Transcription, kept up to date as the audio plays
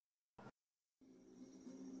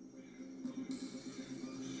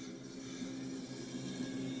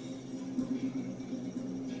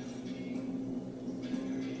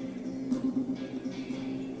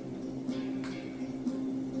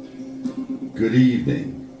Good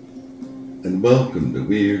evening, and welcome to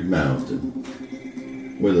Wyrd Mountain,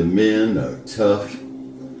 where the men are tough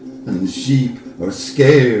and the sheep are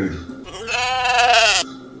scared.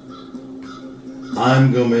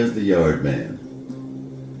 I'm Gomez the Yard Man.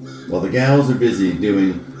 While the gals are busy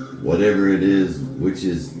doing whatever it is which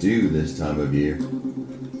is due this time of year,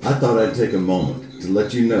 I thought I'd take a moment to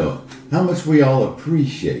let you know how much we all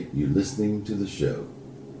appreciate you listening to the show.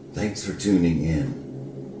 Thanks for tuning in.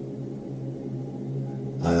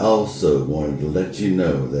 I also wanted to let you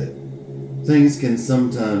know that things can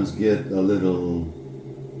sometimes get a little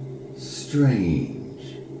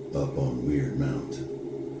strange up on Wyrd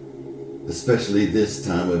Mountain. Especially this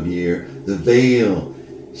time of year. The veil,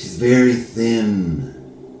 she's very thin.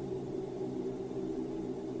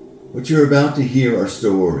 What you're about to hear are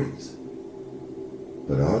stories.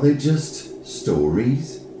 But are they just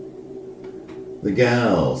stories? The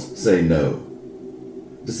gals say no.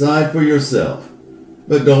 Decide for yourself.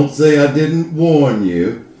 But don't say I didn't warn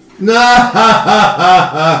you.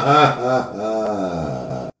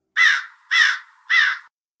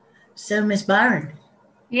 So, Miss Byron,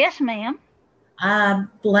 Yes, ma'am. I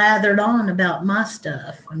blathered on about my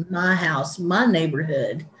stuff, my house, my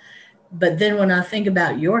neighborhood. But then when I think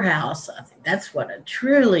about your house, I think that's what a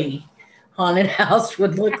truly haunted house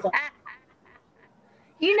would look like.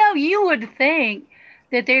 You would think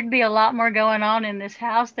that there'd be a lot more going on in this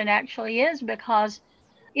house than actually is because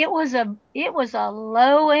it was a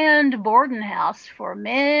low end boarding house for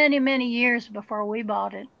many many years before we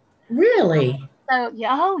bought it. Really? So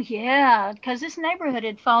yeah, oh yeah, because this neighborhood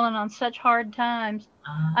had fallen on such hard times.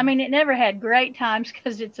 I Uh, mean, it never had great times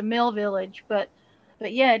because it's a mill village, but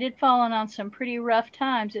yeah, it had fallen on some pretty rough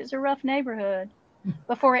times. It's a rough neighborhood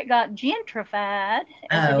before it got gentrified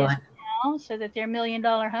as it oh, is now, so that there are $1 million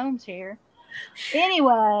homes here.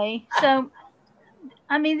 Anyway, so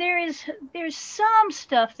I mean, there's some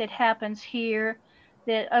stuff that happens here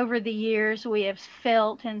that over the years we have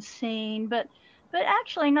felt and seen, but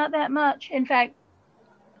actually not that much. In fact,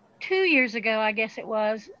 2 years ago, I guess it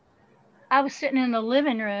was, I was sitting in the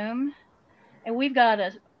living room and we've got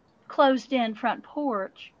a closed in front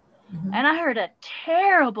porch, mhm. and I heard a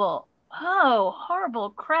terrible, oh,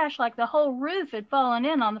 horrible crash like the whole roof had fallen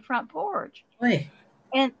in on the front porch. Wait.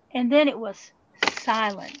 And then it was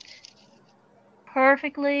silent,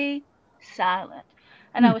 perfectly silent.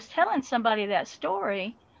 And I Hmm. was telling somebody that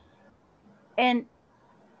story, and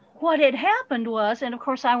what had happened was, and of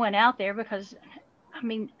course I went out there because, I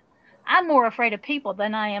mean, I'm more afraid of people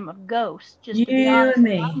than I am of ghosts, just to be You and honest.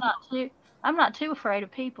 me. I'm not too afraid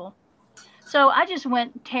of people. So I just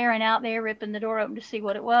went tearing out there, ripping the door open to see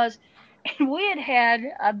what it was. And we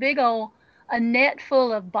had a big old a net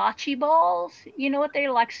full of bocce balls. You know what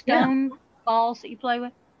they're like, Yeah. stone balls that you play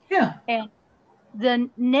with? Yeah. And the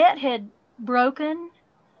net had broken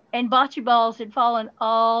and bocce balls had fallen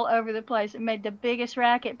all over the place. It made the biggest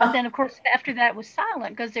racket. But Oh, then, of course, after that, it was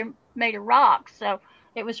silent because they're made of rocks. So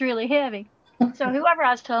it was really heavy. So whoever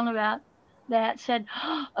I was telling about that said,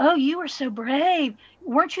 "Oh, you were so brave.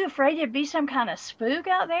 Weren't you afraid there'd be some kind of spook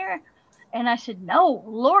out there?" And I said, "No,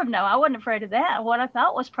 Lord, no, I wasn't afraid of that. What I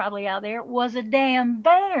thought was probably out there was a damn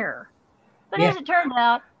bear." But yeah. as it turned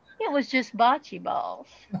out, it was just bocce balls.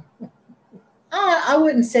 I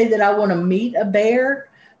wouldn't say that I want to meet a bear,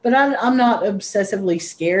 but I'm not obsessively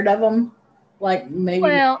scared of them. Like maybe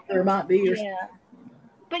Well, there might be or yeah.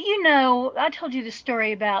 But I told you the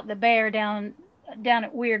story about the bear down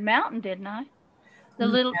at Wyrd Mountain, didn't I? The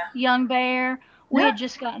yeah. little young bear. We No. had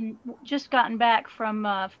just gotten back from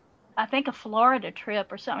I think a Florida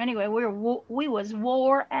trip or something. Anyway, we was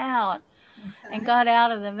wore out and Okay. got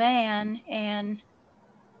out of the van, and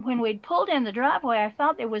when we'd pulled in the driveway, I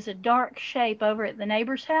thought there was a dark shape over at the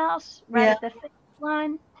neighbor's house right Yeah. at the fence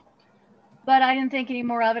line, but I didn't think any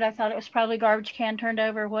more of it. I thought it was probably a garbage can turned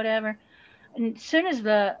over or whatever. And as soon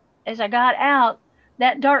as I got out,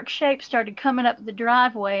 that dark shape started coming up the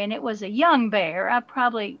driveway, and it was a young bear. I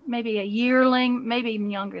probably maybe a yearling, maybe even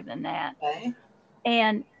younger than that. Okay.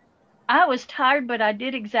 And I was tired, but I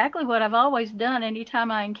did exactly what I've always done anytime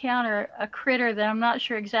I encounter a critter that I'm not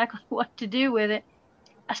sure exactly what to do with it.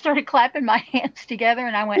 I started clapping my hands together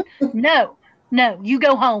and I went, "No, no, you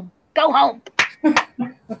go home. Go home.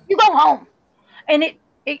 You go home." And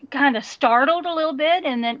it kind of startled a little bit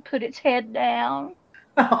and then put its head down,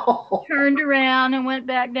 Oh, turned around and went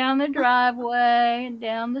back down the driveway and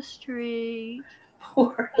down the street.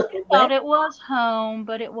 poor Because it little bear. thought it was home,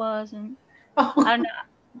 but it wasn't. I don't Oh, know.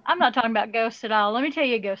 I'm not talking about ghosts at all. Let me tell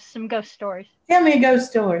you some ghost stories. tell me a ghost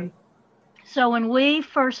story. So when we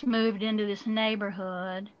first moved into this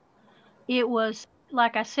neighborhood, it was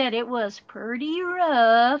like I said, it was pretty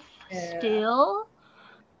rough. still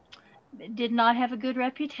did not have a good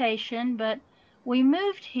reputation, but we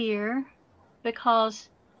moved here because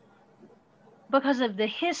of the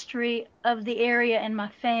history of the area and my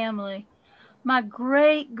family. My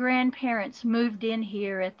great grandparents moved in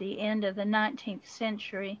here at the end of the 19th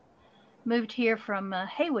century, moved here from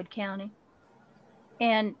Haywood County.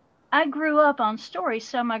 And I grew up on stories.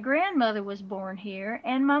 So my grandmother was born here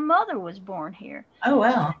and my mother was born here. Oh,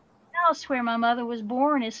 wow. The house where my mother was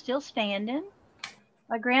born is still standing.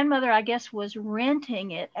 My grandmother, I guess, was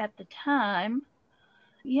renting it at the time.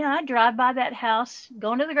 Yeah, I drive by that house,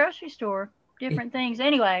 going to the grocery store, different things.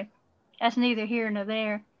 Anyway, that's neither here nor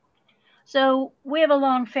there. So we have a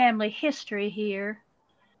long family history here.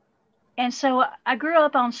 And so I grew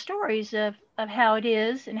up on stories of how it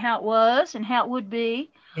is and how it was and how it would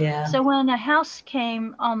be. Yeah. So when a house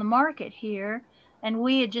came on the market here and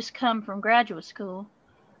we had just come from graduate school,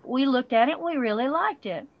 we looked at it, we really liked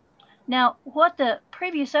it. Now, what the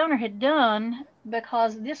previous owner had done,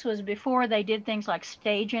 because this was before they did things like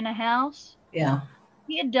staging a house, Yeah.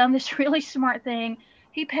 he had done this really smart thing.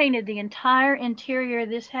 He painted the entire interior of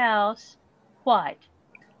this house white,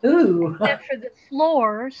 Ooh. except for the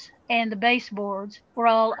floors and the baseboards were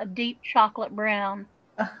all a deep chocolate brown.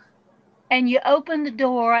 And you open the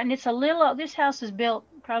door, and it's this house is built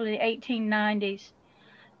probably the 1890s.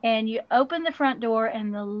 And you open the front door,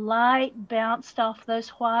 and the light bounced off those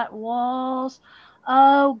white walls.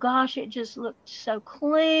 Oh gosh, it just looked so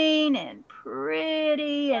clean and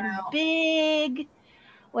pretty and big.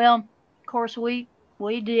 Well, of course we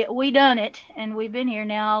done it, and we've been here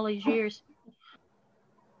now all these years.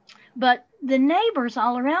 But the neighbors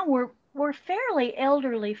all around were fairly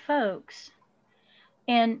elderly folks,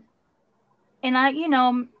 and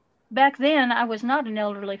I, back then I was not an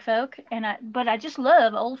elderly folk, but I just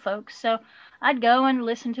love old folks. So I'd go and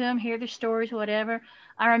listen to them, hear their stories, whatever.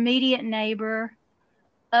 Our immediate neighbor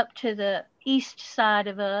up to the east side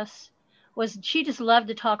of us she just loved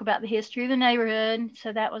to talk about the history of the neighborhood.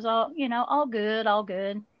 So that was all, all good, all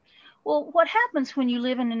good. Well, what happens when you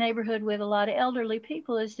live in a neighborhood with a lot of elderly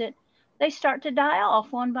people is that they start to die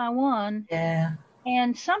off one by one. Yeah.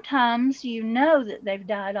 And sometimes you know that they've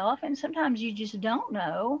died off, and sometimes you just don't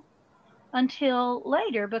know until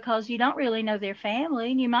later because you don't really know their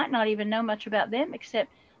family, and you might not even know much about them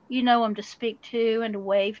except you know them to speak to and to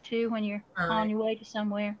wave to when you're on your way to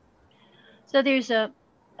somewhere. So there's a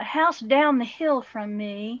house down the hill from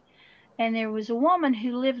me, and there was a woman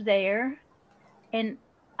who lived there, and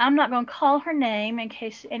I'm not going to call her name in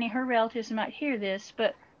case any of her relatives might hear this,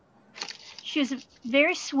 but she was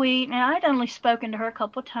very sweet, and I'd only spoken to her a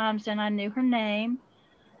couple of times, and I knew her name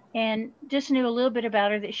and just knew a little bit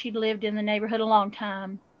about her, that she'd lived in the neighborhood a long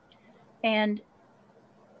time. And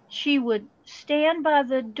she would stand by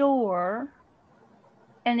the door,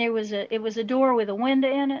 and it was a door with a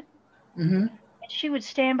window in it. Mm-hmm. And she would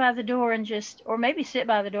stand by the door and or maybe sit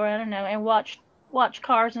by the door, I don't know, and watch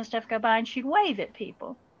cars and stuff go by, and she'd wave at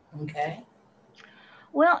people. Okay.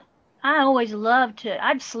 Well, I always loved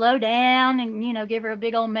I'd slow down and, give her a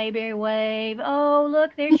big old Mayberry wave. Oh,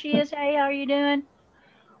 look, there she is. Hey, how are you doing?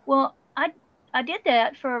 Well, I did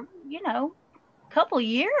that for, a couple of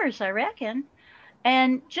years, I reckon,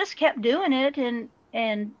 and just kept doing it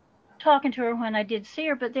and talking to her when I did see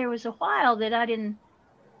her. But there was a while that I didn't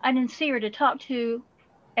see her to talk to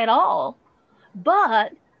at all,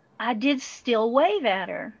 but I did still wave at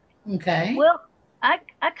her. Okay. Well, I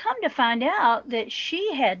come to find out that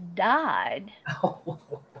she had died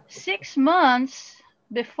 6 months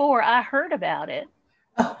before I heard about it.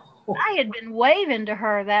 I had been waving to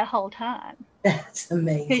her that whole time. That's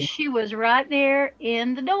amazing. Because she was right there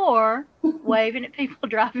in the door waving at people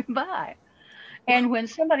driving by. And when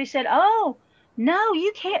somebody said, "Oh, no,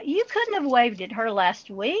 you couldn't have waved at her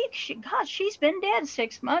last week. She's been dead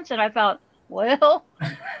 6 months." And I thought, well,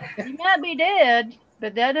 she might be dead,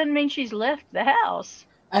 but that doesn't mean she's left the house.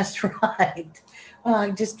 That's right. Well,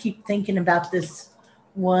 I just keep thinking about this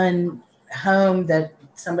one home that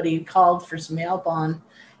somebody called for some help on,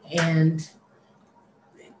 and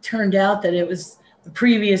it turned out that it was the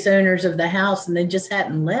previous owners of the house, and they just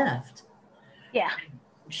hadn't left. Yeah.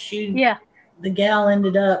 The gal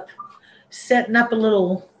ended up setting up a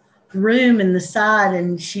little room in the side,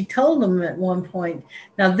 and she told them at one point,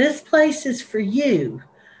 "Now this place is for you.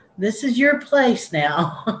 This is your place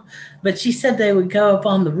now." But she said they would go up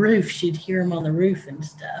on the roof. She'd hear them on the roof and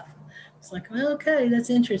stuff. It's like, well, okay, that's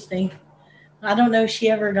interesting. I don't know if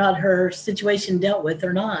she ever got her situation dealt with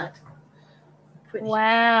or not.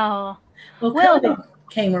 Wow. Well, COVID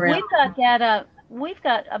came around. We've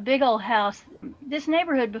got a big old house. This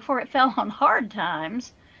neighborhood, before it fell on hard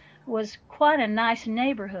times, was quite a nice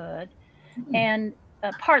neighborhood, and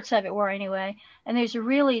parts of it were anyway. And there's a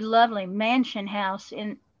really lovely mansion house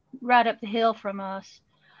in right up the hill from us.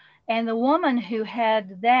 And the woman who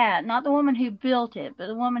had that, not the woman who built it, but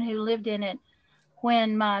the woman who lived in it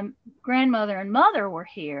when my grandmother and mother were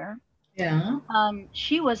here, Yeah.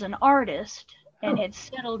 she was an artist and Oh, had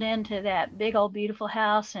settled into that big old beautiful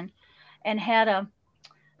house, and had a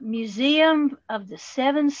museum of the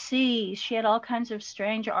seven seas. She had all kinds of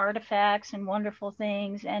strange artifacts and wonderful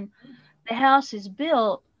things. And the house is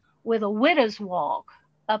built with a widow's walk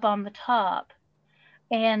up on the top.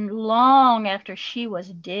 And long after she was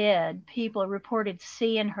dead, people reported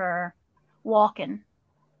seeing her walking,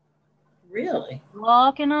 really?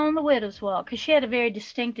 walking on the widow's walk, because she had a very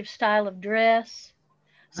distinctive style of dress.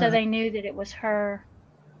 So Uh, they knew that it was her.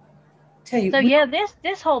 tell you, So yeah,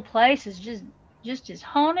 this whole place is just as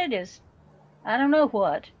haunted as I don't know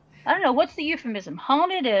what. I don't know what's the euphemism.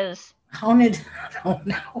 haunted. I don't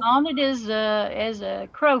know. Haunted as a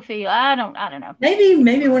crowfield. I don't know.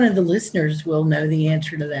 Maybe one of the listeners will know the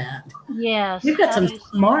answer to that. Yes, We've got how some do you say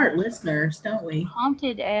smart that? listeners, don't we?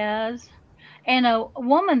 Haunted as. And a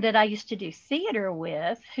woman that I used to do theater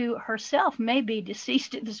with, who herself may be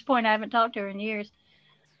deceased at this point, I haven't talked to her in years.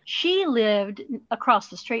 She lived across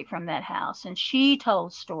the street from that house, and she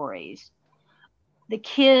told stories. The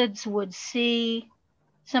kids would see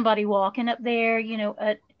somebody walking up there,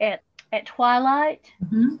 at twilight,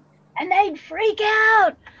 Hmm. and they'd freak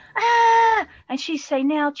out. Ah! And she'd say,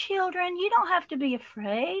 "Now, children, you don't have to be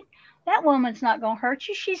afraid. That woman's not going to hurt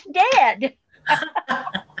you. She's dead."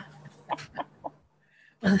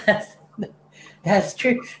 Well, that's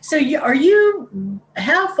true. So are you?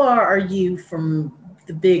 How far are you from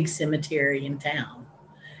the big cemetery in town?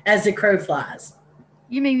 As the crow flies.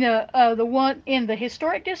 You mean the one in the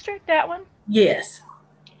historic district? That one? Yes.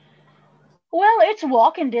 Well, it's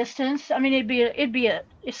walking distance. I mean, it'd be a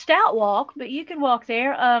stout walk, but you could walk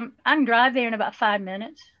there. I can drive there in about 5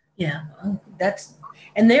 minutes. Yeah. That's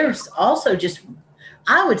and there's also just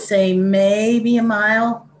I would say maybe a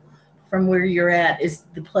mile from where you're at is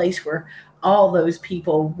the place where all those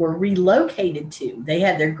people were relocated to. They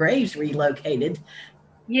had their graves relocated.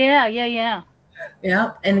 Yeah, yeah, yeah.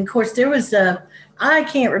 Yeah. And of course there was I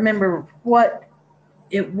can't remember what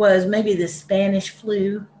it was, maybe the Spanish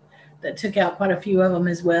flu that took out quite a few of them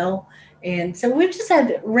as well. And so we just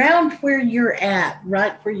had around where you're at,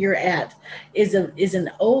 right where you're at, is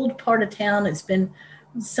an old part of town. It's been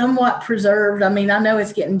somewhat preserved. I mean, I know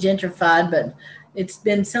it's getting gentrified, but it's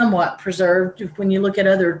been somewhat preserved when you look at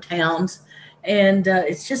other towns. And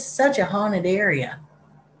it's just such a haunted area.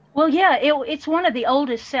 Well, yeah, it's one of the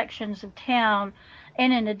oldest sections of town,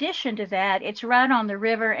 and in addition to that, it's right on the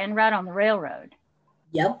river and right on the railroad.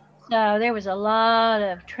 Yep, So there was a lot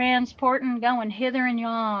of transporting going hither and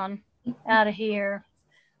yon out of here.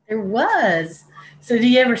 there was. So do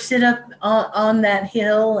you ever sit up on that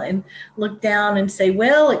hill and look down and say,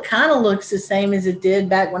 well, it kind of looks the same as it did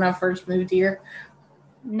back when I first moved here?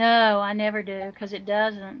 No, I never do because it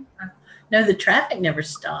doesn't. No, the traffic never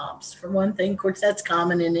stops, for one thing. Of course, that's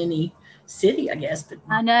common in any city, I guess. But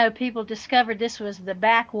I know people discovered this was the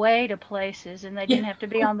back way to places, and they yeah, didn't have to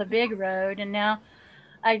be on the big road. And now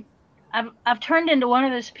I, I've turned into one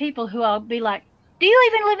of those people who I'll be like, "Do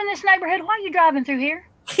you even live in this neighborhood? Why are you driving through here?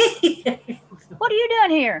 What are you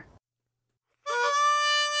doing here?"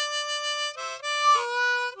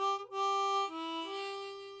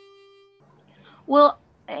 Well,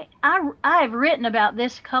 I've written about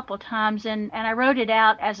this a couple of times, and I wrote it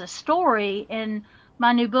out as a story in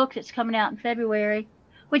my new book that's coming out in February,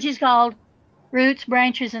 which is called Roots,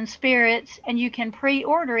 Branches, and Spirits, and you can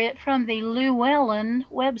pre-order it from the Llewellyn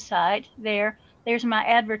website. There's my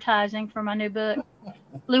advertising for my new book.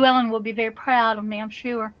 Llewellyn will be very proud of me, I'm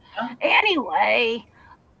sure. Anyway,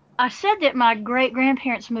 I said that my great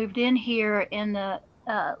grandparents moved in here in the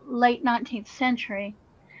late 19th century,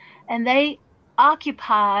 and they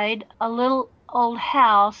occupied a little old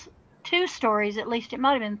house, 2 stories at least. It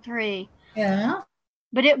might have been 3, yeah.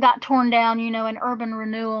 but it got torn down, in urban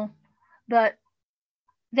renewal. But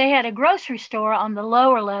they had a grocery store on the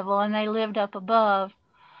lower level, and they lived up above.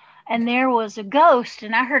 And there was a ghost,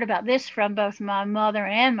 and I heard about this from both my mother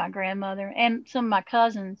and my grandmother and some of my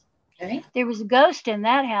cousins. Okay. There was a ghost in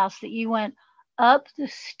that house that you went up the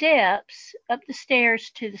steps, up the stairs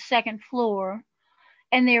to the second floor,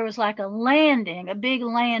 and there was like a big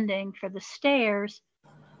landing for the stairs,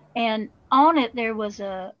 and on it there was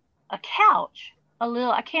a couch,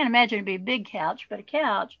 I can't imagine it'd be a big couch, but a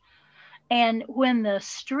couch. And when the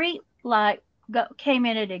street light came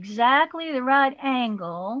in at exactly the right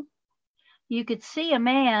angle, you could see a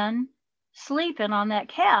man sleeping on that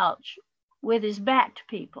couch with his back to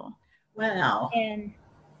people. Wow.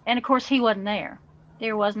 And of course he wasn't there.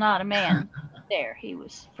 There was not a man there. He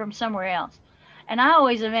was from somewhere else. And I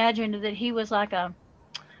always imagined that he was like a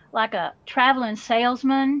traveling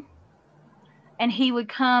salesman, and he would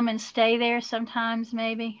come and stay there sometimes,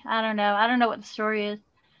 maybe. I don't know what the story is.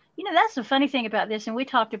 You know, that's the funny thing about this, and we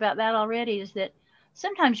talked about that already, is that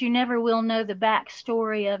sometimes you never will know the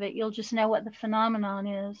backstory of it. You'll just know what the phenomenon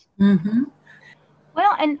is. Mm-hmm.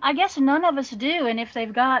 Well, and I guess none of us do. And if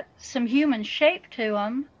they've got some human shape to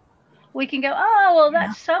them, we can go, oh, well,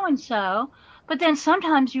 that's so-and-so. But then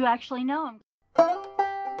sometimes you actually know them.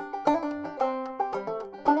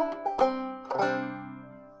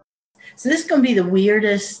 So this is going to be the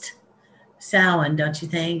weirdest Samhain, don't you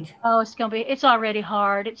think? Oh, it's already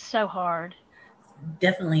hard. It's so hard.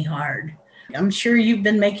 Definitely hard. I'm sure you've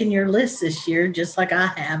been making your list this year, just like I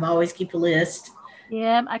have. I always keep a list.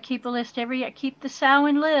 Yeah, I keep a list every year. I keep the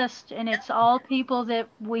Samhain list, and it's all people that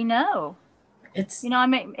we know. It's, you know,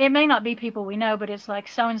 it may not be people we know, but it's like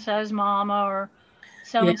so-and-so's mama or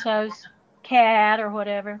so-and-so's cat or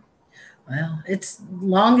whatever. Well, it's the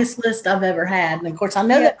longest list I've ever had. And of course, I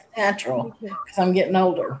know that's natural because I'm getting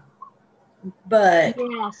older. But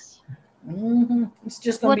yes, it's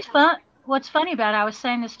just going to be. What's funny about it, I was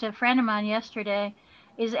saying this to a friend of mine yesterday,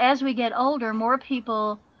 is as we get older, more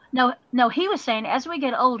people. No, he was saying as we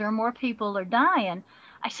get older, more people are dying.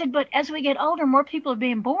 I said, but as we get older, more people are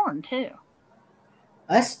being born too.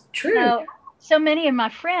 That's true. So many of my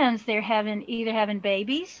friends, they're either having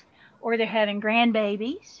babies or they're having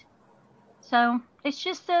grandbabies. So it's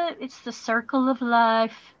just it's the circle of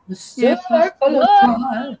life. The circle of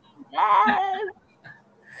life.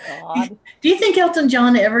 God. Do you think Elton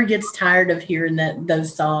John ever gets tired of hearing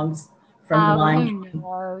those songs from the line? Who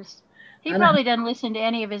knows? He probably doesn't listen to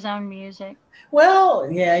any of his own music.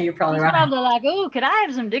 Well, yeah, you're probably right. He's probably like, "Ooh, could I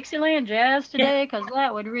have some Dixieland jazz today? Because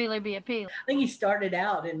that would really be appealing." I think he started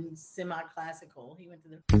out in semi-classical. He went to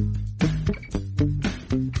the.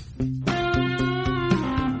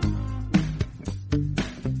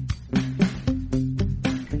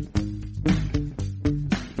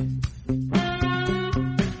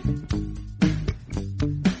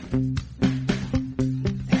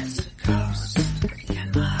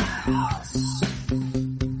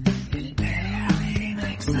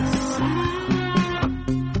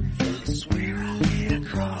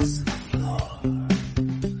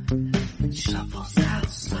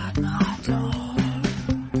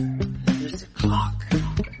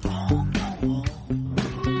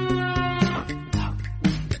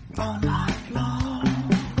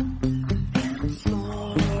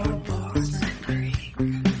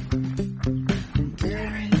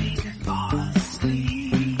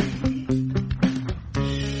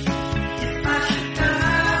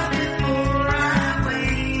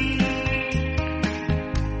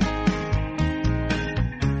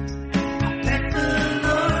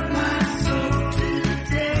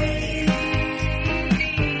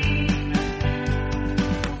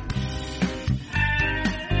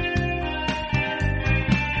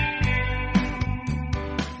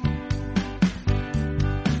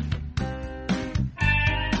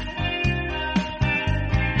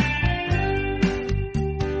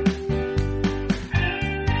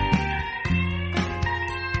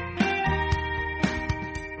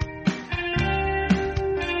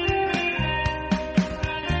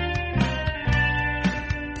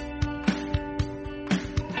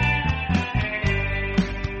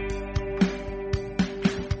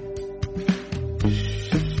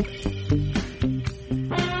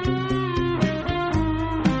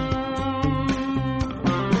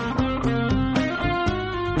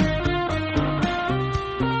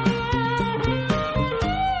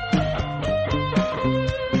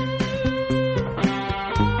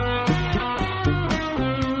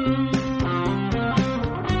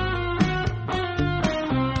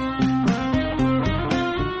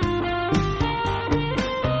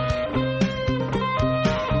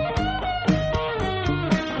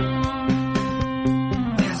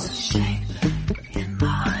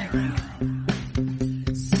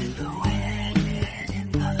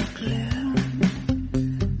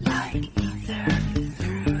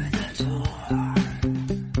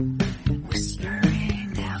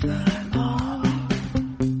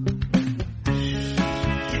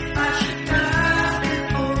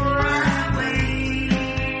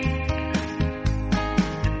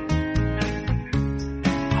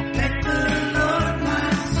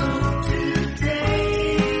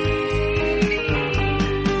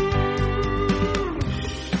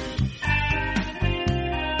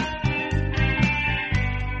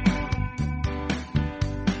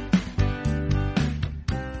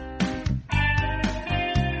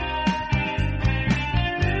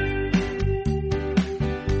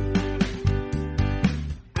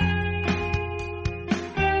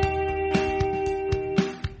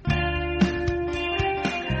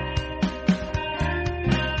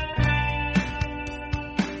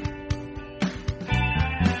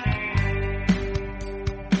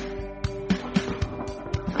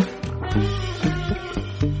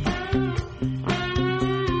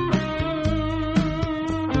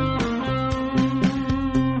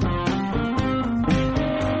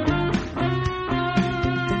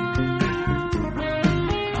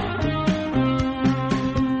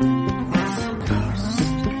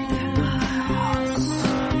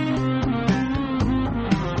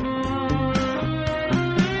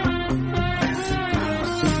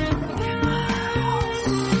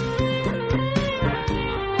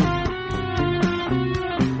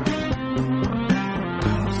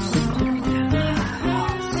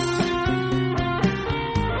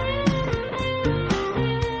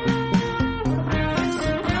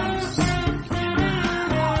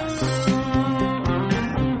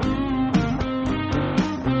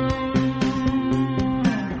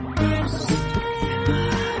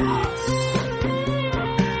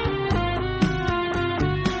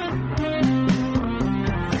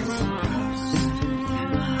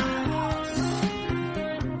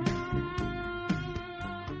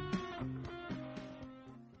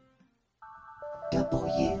 WYRD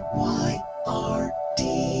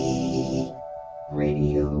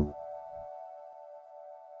Radio.